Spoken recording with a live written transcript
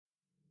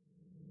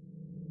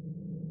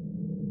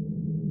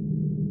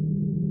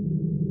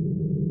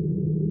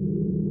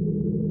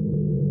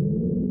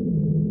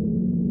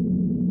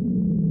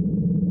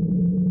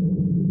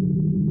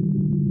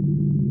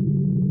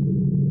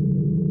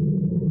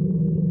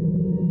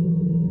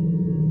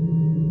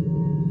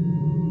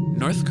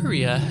North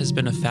Korea has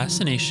been a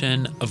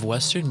fascination of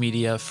Western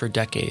media for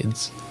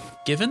decades.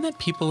 Given that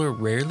people are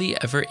rarely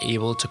ever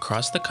able to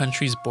cross the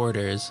country's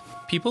borders,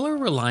 people are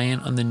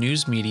reliant on the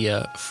news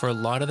media for a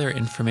lot of their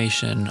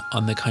information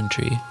on the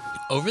country.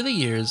 Over the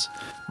years,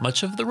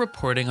 much of the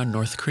reporting on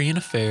North Korean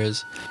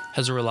affairs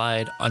has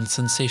relied on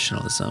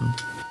sensationalism.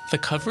 The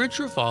coverage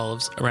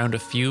revolves around a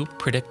few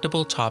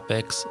predictable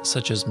topics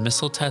such as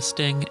missile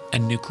testing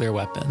and nuclear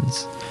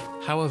weapons.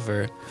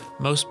 However,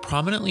 most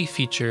prominently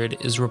featured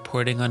is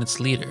reporting on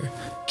its leader,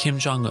 Kim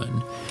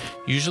Jong-un,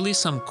 usually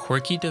some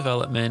quirky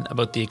development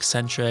about the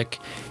eccentric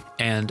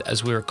and,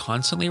 as we are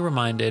constantly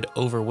reminded,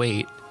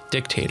 overweight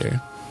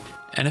dictator.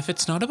 And if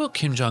it's not about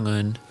Kim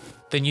Jong-un,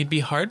 then you'd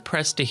be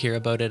hard-pressed to hear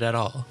about it at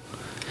all.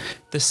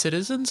 The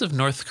citizens of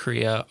North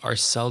Korea are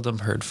seldom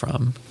heard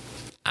from.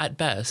 At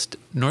best,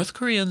 North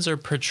Koreans are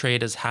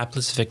portrayed as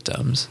hapless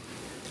victims.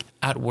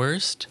 At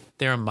worst,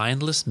 they are a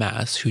mindless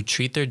mass who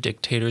treat their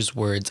dictator's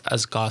words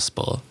as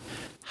gospel.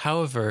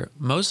 However,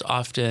 most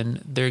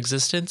often, their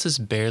existence is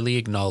barely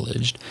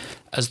acknowledged,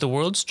 as the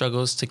world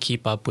struggles to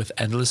keep up with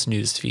endless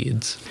news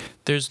feeds.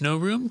 There's no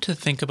room to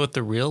think about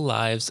the real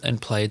lives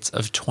and plights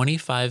of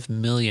 25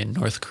 million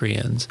North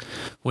Koreans,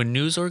 when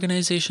news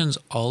organizations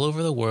all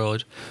over the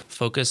world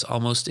focus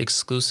almost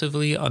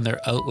exclusively on their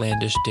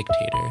outlandish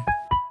dictator.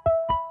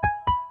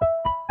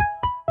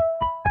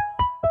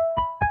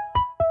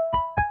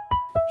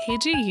 Hye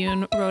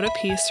Ji-yoon wrote a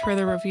piece for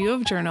the Review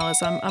of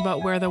Journalism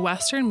about where the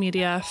Western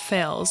media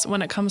fails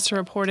when it comes to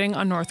reporting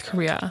on North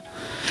Korea.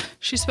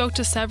 She spoke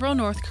to several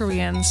North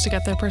Koreans to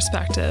get their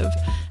perspective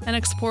and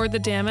explored the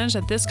damage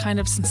that this kind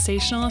of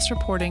sensationalist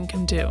reporting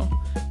can do.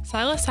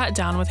 Silas sat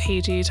down with Hye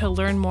Ji to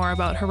learn more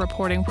about her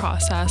reporting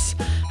process,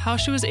 how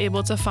she was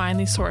able to find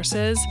these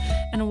sources,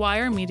 and why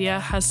our media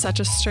has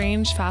such a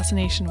strange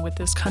fascination with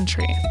this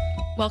country.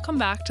 Welcome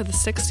back to the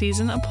 6th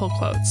season of Pull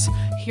Quotes.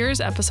 Here's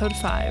episode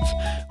 5.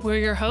 We're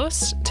your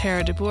hosts,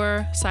 Tara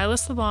DeBoer,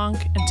 Silas LeBlanc,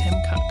 and Tim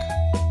Cook.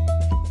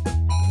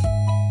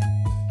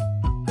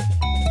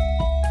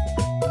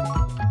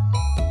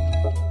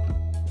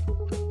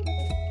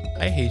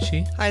 Hi, Hye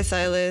Ji. Hi,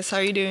 Silas. How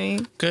are you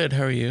doing? Good,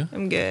 how are you?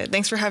 I'm good.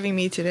 Thanks for having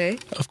me today.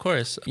 Of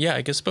course. Yeah,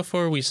 I guess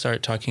before we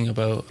start talking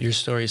about your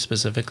story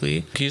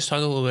specifically, can you just talk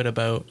a little bit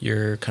about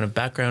your kind of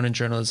background in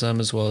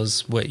journalism as well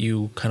as what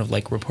you kind of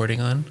like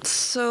reporting on?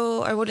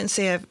 So I wouldn't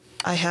say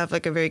I have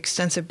like a very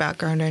extensive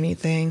background or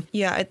anything.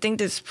 Yeah, I think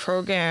this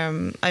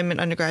program, I'm an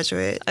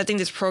undergraduate. I think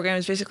this program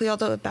is basically all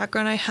the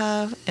background I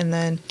have, and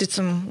then did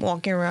some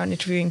walking around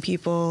interviewing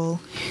people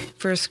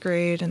first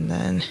grade, and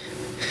then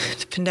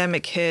the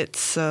pandemic hit,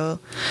 so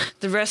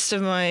the rest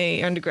of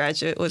my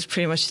undergraduate was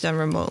pretty much done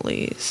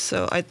remotely.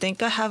 So I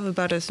think I have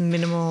about as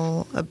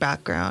minimal a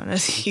background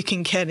as you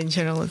can get in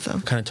journalism.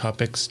 What kind of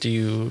topics do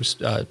you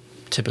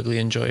typically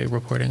enjoy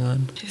reporting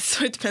on?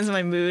 So it depends on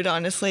my mood,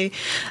 honestly.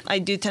 I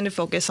do tend to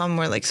focus on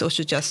more like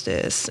social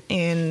justice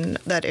in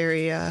that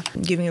area.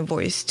 Giving a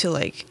voice to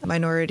like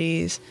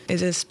minorities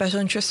is a special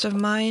interest of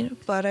mine,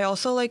 but I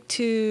also like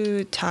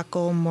to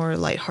tackle more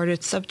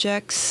lighthearted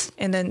subjects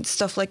and then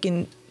stuff like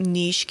in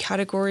niche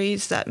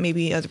categories that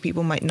maybe other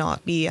people might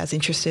not be as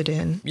interested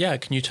in. Yeah,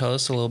 can you tell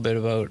us a little bit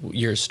about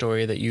your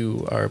story that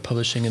you are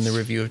publishing in the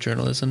Review of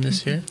Journalism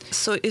this year?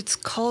 So it's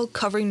called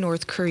Covering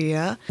North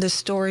Korea. The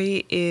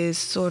story is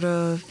sort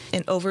of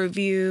an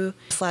overview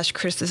 /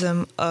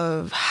 criticism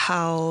of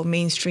how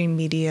mainstream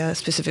media,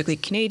 specifically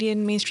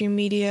Canadian mainstream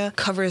media,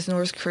 covers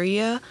North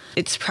Korea,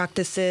 its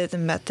practices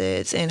and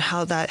methods, and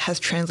how that has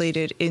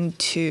translated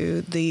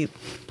into the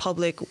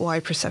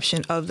public-wide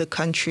perception of the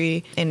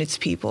country and its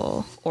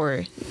people,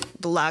 or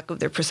the lack of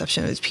their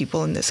perception of its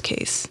people in this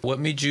case. What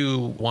made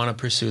you want to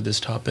pursue this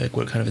topic?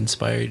 What kind of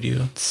inspired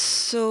you?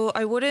 So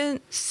I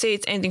wouldn't say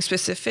it's anything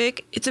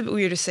specific. It's a bit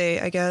weird to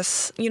say, I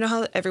guess. You know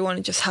how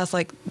everyone just has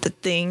like the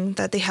thing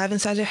that they have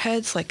inside their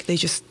heads? Like they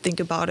just think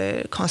about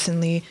it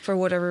constantly for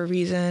whatever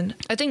reason.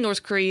 I think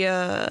North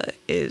Korea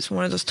is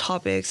one of those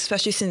topics,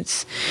 especially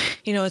since,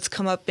 you know, it's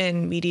come up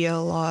in media a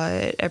lot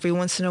every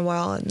once in a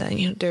while, and then,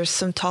 you know, there's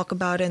some talk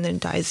about it and then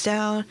it dies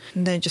down,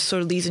 and then it just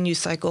sort of leaves a news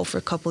cycle for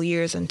a couple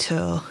years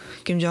until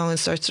Kim Jong-un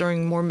starts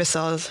throwing more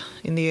missiles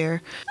in the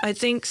air. I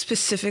think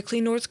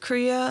specifically North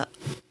Korea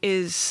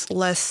is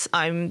less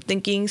I'm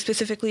thinking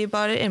specifically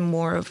about it and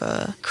more of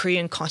a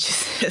Korean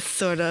consciousness,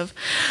 sort of.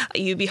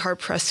 You'd be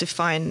hard-pressed to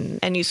find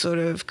any sort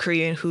of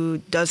Korean who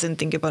doesn't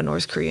think about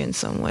North Korea in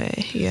some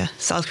way. Yeah,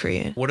 South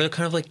Korean. What are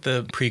kind of like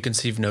the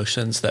preconceived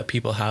notions that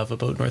people have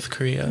about North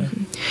Korea?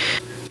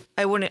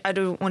 I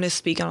don't want to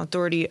speak on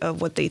authority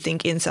of what they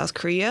think in South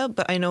Korea,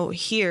 but I know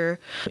here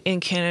in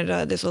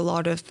Canada, there's a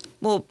lot of,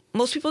 well,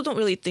 most people don't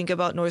really think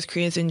about North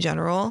Koreans in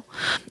general.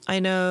 I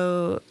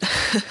know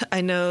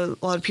a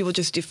lot of people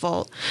just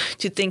default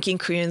to thinking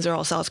Koreans are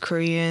all South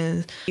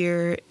Koreans.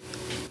 Here,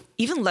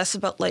 even less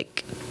about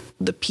like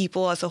the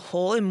people as a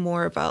whole and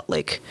more about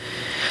like,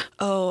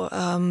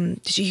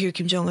 did you hear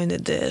Kim Jong-un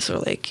did this? Or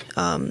like,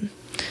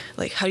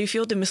 like, how do you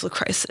feel the missile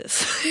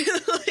crisis?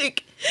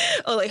 Like,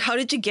 oh, like, how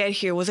did you get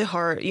here? Was it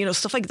hard? You know,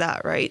 stuff like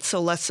that, right?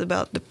 So less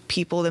about the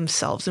people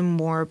themselves and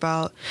more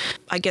about,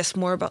 I guess,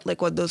 more about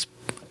like what those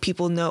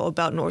people know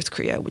about North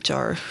Korea, which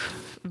are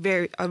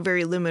a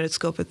very limited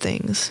scope of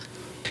things.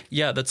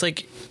 Yeah, that's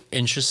like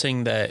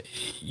interesting that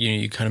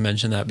you kind of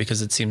mentioned that,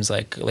 because it seems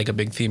like a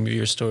big theme of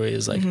your story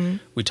is like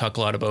we talk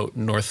a lot about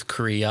North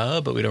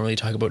Korea, but we don't really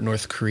talk about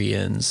North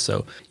Koreans.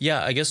 So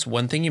yeah, I guess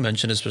one thing you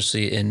mentioned,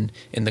 especially in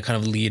the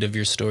kind of lead of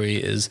your story,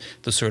 is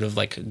the sort of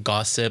like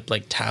gossip,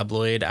 like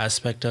tabloid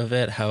aspect of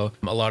it. How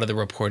a lot of the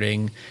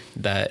reporting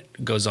that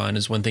goes on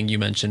is, one thing you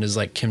mentioned is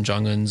like Kim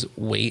Jong-un's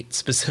weight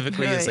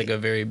specifically is like a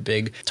very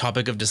big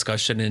topic of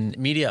discussion in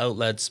media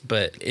outlets,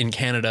 but in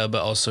Canada,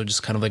 but also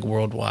just kind of like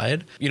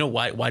worldwide. You know,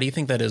 why do you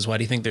think that is? Why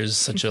do you think there's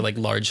such a like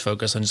large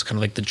focus on just kind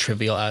of like the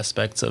trivial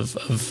aspects of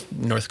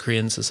North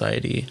Korean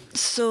society?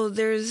 So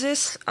there's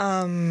this,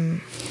 I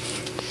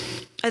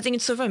think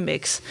it's sort of a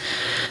mix.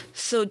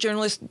 So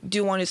journalists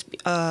do want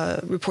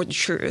to report the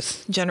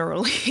truth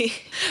generally.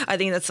 I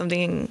think that's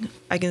something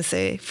I can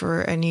say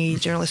for any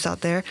journalist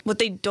out there. What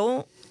they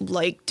don't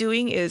like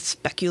doing is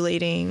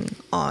speculating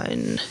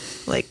on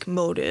like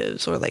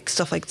motives or like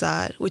stuff like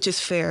that, which is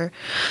fair.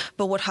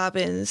 But what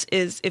happens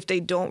is, if they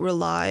don't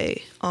rely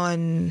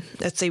on,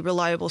 let's say,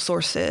 reliable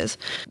sources,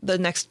 the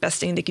next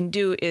best thing they can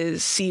do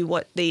is see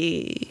what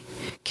they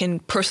can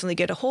personally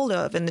get a hold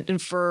of and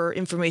infer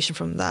information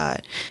from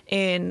that.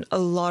 And a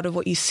lot of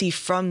what you see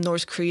from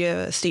North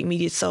Korea state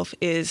media itself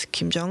is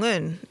Kim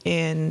Jong-un,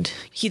 and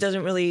he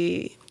doesn't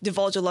really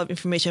divulge a lot of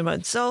information about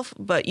himself,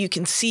 but you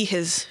can see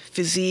his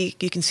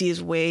physique, you can see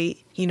his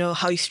weight, you know,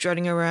 how he's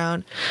strutting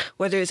around,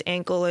 whether his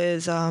ankle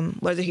is,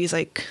 whether he's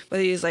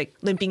like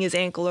limping his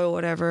ankle or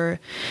whatever.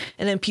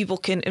 And then people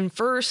can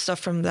infer stuff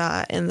from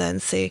that and then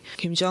say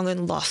Kim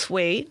Jong-un lost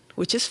weight,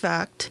 which is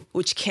fact,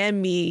 which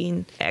can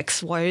mean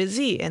X, Y, or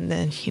Z. And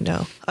then, you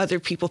know, other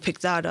people pick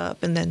that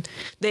up and then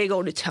they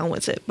go to town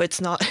with it. But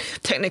it's not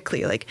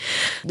technically like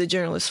the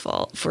journalist's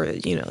fault for,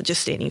 you know,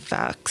 just stating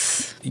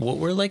facts. What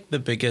were like the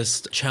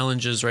biggest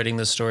challenges writing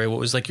this story? What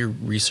was like your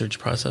research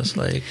process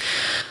like?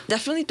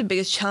 Definitely the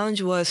biggest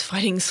challenge was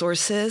finding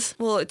sources.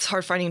 Well, it's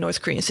hard finding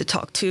North Koreans to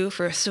talk to,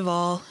 first of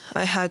all.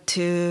 I had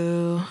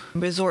to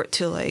resort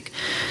to like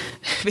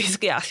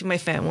basically asking my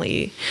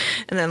family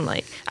and then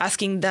like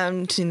asking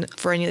them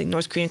for any like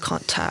North Korean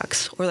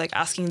contacts, or like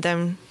asking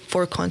them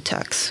for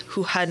contacts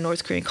who had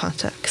North Korean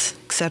contacts,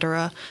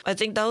 etc. I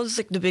think that was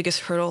like the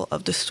biggest hurdle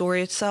of the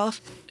story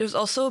itself. There's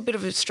also a bit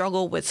of a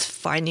struggle with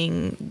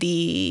finding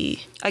the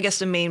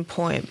main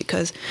point,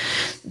 because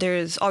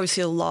there's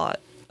obviously a lot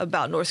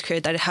about North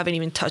Korea that I haven't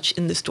even touched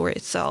in the story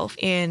itself.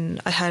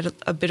 And I had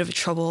a bit of a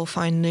trouble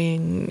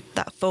finding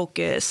that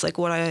focus, like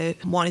what I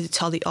wanted to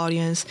tell the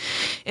audience,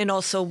 and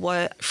also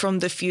what, from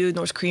the few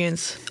North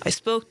Koreans I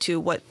spoke to,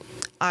 what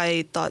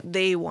I thought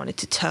they wanted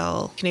to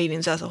tell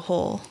Canadians as a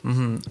whole.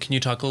 Mm-hmm. Can you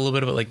talk a little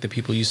bit about like the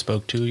people you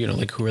spoke to, you know,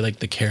 like who were like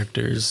the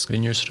characters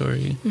in your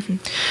story? Mm-hmm.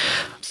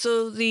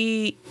 So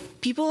the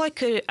people I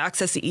could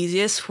access the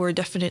easiest were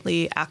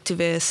definitely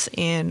activists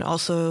and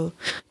also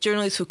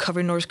journalists who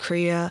cover North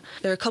Korea.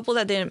 There are a couple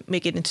that didn't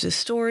make it into the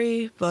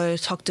story, but I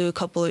talked to a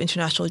couple of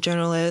international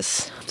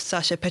journalists,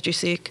 Sasha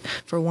Petrusik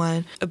for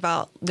one,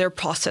 about their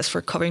process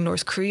for covering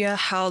North Korea,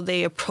 how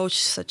they approach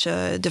such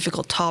a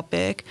difficult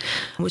topic,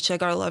 which I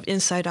got a lot of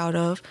insight out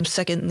of.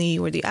 Secondly,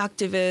 were the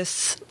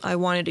activists. I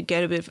wanted to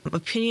get a bit of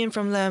opinion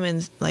from them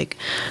and like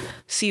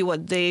see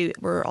what they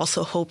were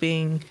also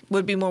hoping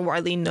would be more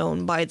widely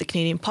known by the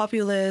Canadian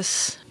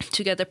populace,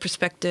 to get their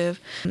perspective.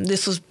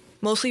 This was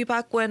mostly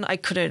back when I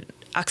couldn't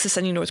access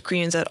any North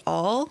Koreans at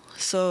all,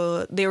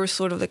 so they were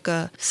sort of like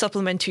a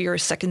supplementary or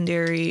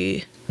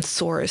secondary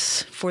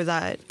source for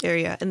that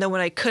area. And then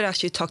when I could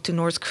actually talk to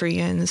North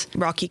Koreans,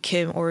 Rocky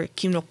Kim or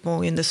Kim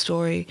Nok-bong in the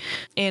story,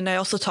 and I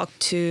also talked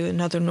to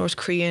another North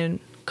Korean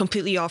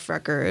completely off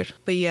record.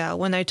 But yeah,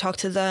 when I talked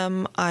to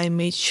them, I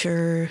made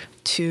sure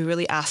to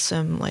really ask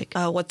them like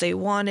what they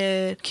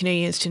wanted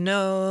Canadians to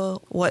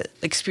know, what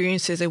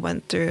experiences they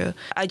went through.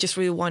 I just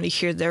really wanted to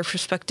hear their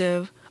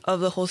perspective of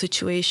the whole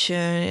situation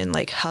and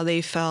like how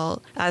they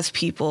felt as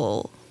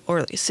people or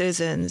like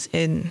citizens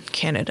in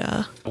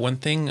Canada. One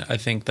thing I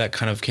think that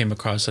kind of came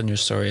across in your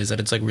story is that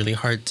it's like really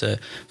hard to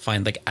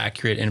find like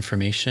accurate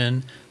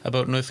information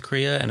about North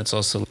Korea, and it's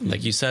also,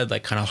 like you said,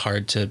 like kind of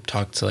hard to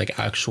talk to like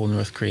actual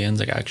North Koreans,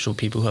 like actual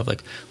people who have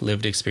like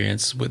lived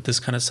experience with this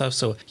kind of stuff.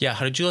 So yeah,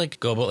 how did you like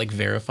go about like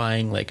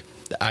verifying like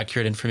the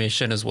accurate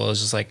information, as well as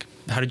just like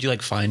how did you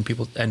like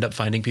end up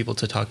finding people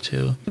to talk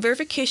to?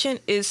 Verification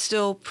is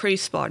still pretty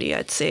spotty,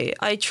 I'd say.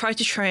 I try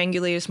to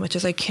triangulate as much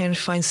as I can,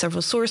 find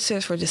several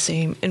sources for the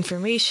same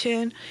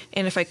information.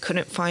 And if I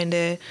couldn't find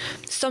it,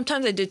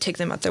 sometimes I did take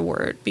them at their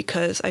word,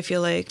 because I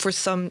feel like for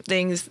some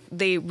things,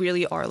 they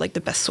really are like the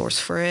best source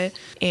for it.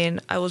 And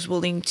I was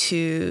willing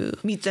to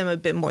meet them a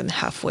bit more than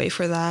halfway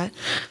for that.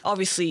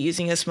 Obviously,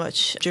 using as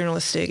much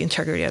journalistic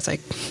integrity as I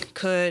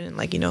could and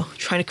like, you know,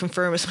 trying to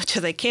confirm as much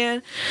as I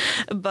can.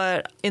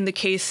 But in the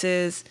cases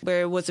instances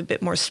where it was a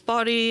bit more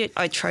spotty,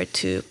 I tried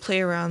to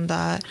play around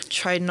that,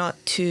 tried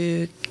not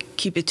to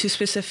keep it too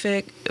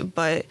specific,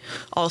 but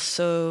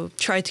also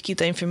try to keep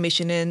the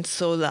information in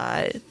so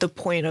that the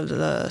point of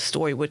the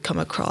story would come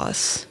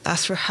across.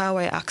 As for how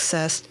I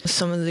accessed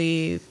some of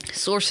the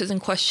sources in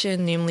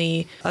question,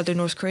 namely other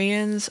North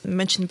Koreans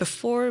mentioned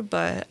before,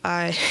 but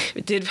I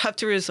did have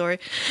to resort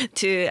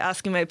to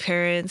asking my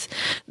parents.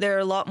 They're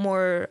a lot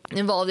more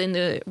involved in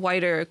the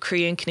wider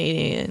Korean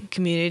Canadian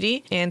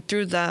community, and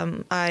through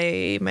them,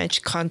 I managed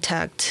to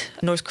contact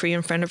a North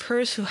Korean friend of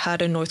hers who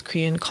had a North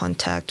Korean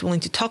contact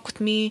willing to talk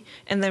with me.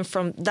 And then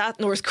from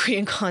that North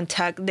Korean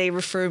contact, they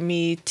referred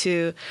me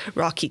to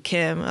Rocky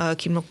Kim,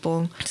 Kim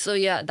Nok-bong. So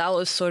yeah, that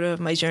was sort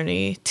of my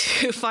journey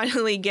to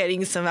finally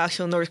getting some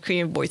actual North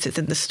Korean voices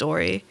in the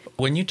story.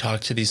 When you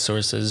talked to these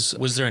sources,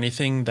 was there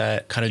anything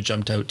that kind of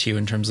jumped out to you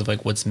in terms of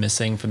like what's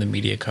missing from the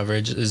media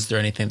coverage? Is there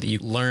anything that you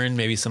learned,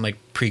 maybe some like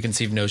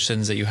preconceived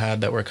notions that you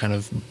had that were kind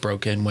of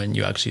broken when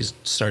you actually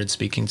started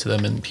speaking to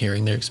them and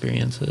hearing their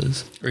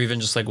experiences? Or even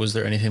just like, was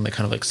there anything that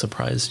kind of like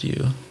surprised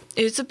you?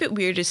 It's a bit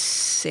weird to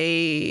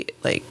say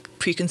like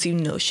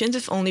preconceived notions,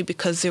 if only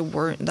because there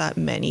weren't that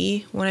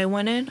many when I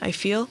went in, I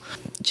feel.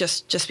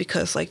 Just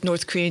because like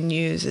North Korean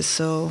news is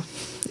so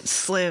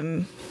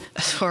slim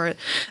as far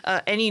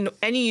as any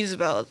news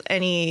about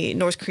any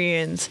North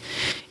Koreans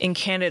in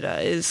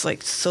Canada is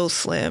like so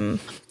slim.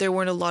 There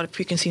weren't a lot of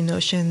preconceived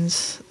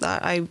notions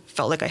that I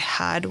felt like I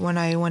had when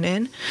I went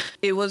in.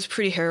 It was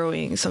pretty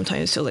harrowing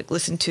sometimes to like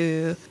listen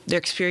to their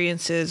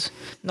experiences,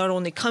 not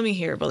only coming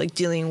here, but like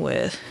dealing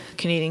with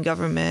Canadian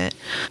government.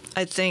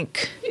 I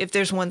think if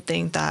there's one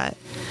thing that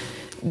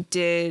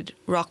did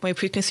rock my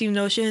preconceived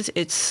notions,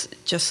 it's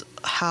just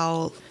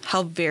how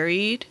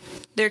varied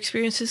their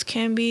experiences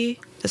can be.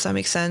 Does that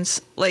make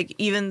sense? Like,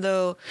 even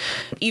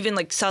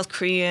like South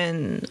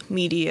Korean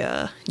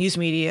media, news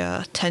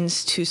media,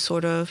 tends to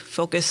sort of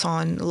focus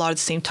on a lot of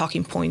the same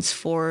talking points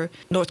for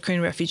North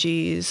Korean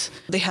refugees.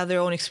 They have their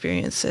own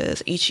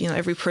experiences.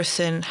 Every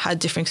person had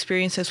different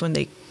experiences when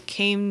they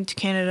came to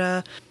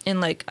Canada, and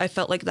like I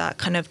felt like that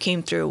kind of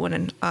came through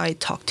when I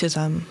talked to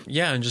them.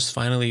 Yeah, and just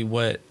finally,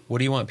 what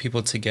do you want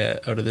people to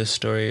get out of this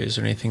story? Is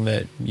there anything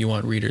that you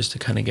want readers to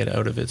kind of get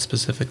out of it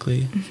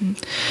specifically? Mm-hmm.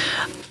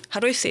 How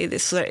do I say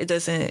this so that it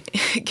doesn't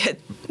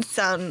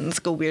sound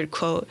like a weird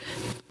quote,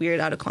 weird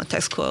out of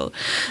context quote?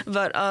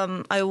 But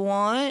I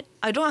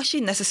don't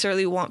actually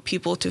necessarily want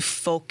people to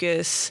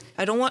focus.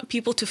 I don't want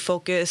people to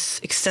focus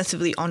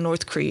extensively on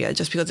North Korea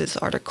just because of this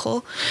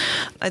article.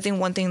 I think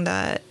one thing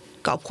that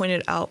got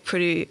pointed out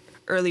pretty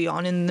early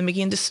on in the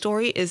making of this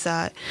story is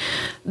that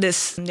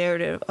this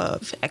narrative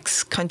of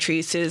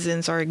ex-country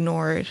citizens are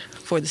ignored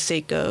for the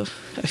sake of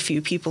a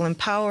few people in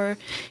power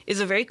is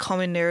a very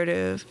common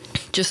narrative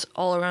just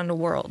all around the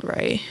world,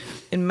 right?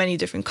 In many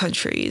different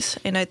countries.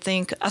 And I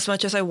think as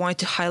much as I wanted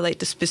to highlight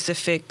the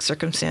specific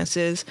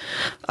circumstances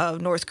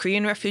of North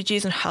Korean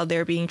refugees and how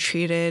they're being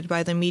treated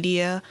by the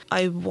media,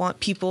 I want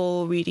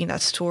people reading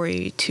that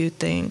story to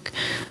think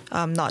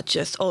not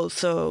just,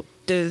 so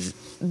there's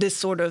this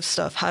sort of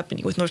stuff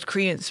happening with North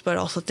Koreans, but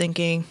also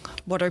thinking,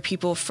 what are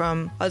people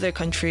from other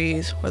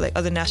countries or like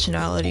other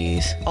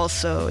nationalities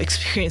also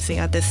experiencing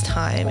at this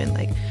time, and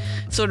like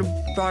sort of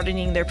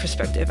broadening their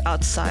perspective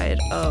outside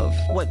of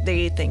what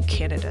they think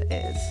Canada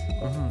is.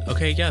 Mm-hmm.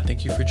 Okay, yeah,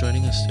 thank you for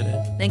joining us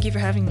today. Thank you for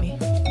having me. Of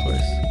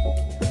course.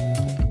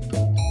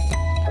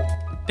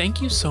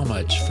 Thank you so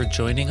much for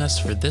joining us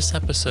for this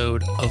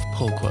episode of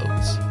Pull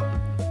Quotes.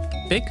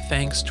 Big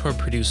thanks to our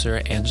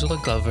producer, Angela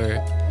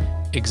Glover,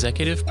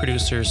 executive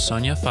producer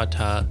Sonia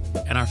Fatah,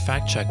 and our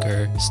fact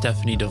checker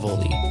Stephanie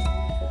Davoli.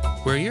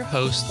 We're your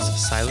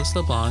hosts Silas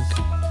LeBlanc,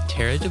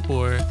 Tara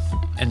DeBoer,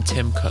 and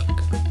Tim Cook.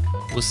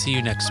 We'll see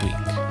you next week.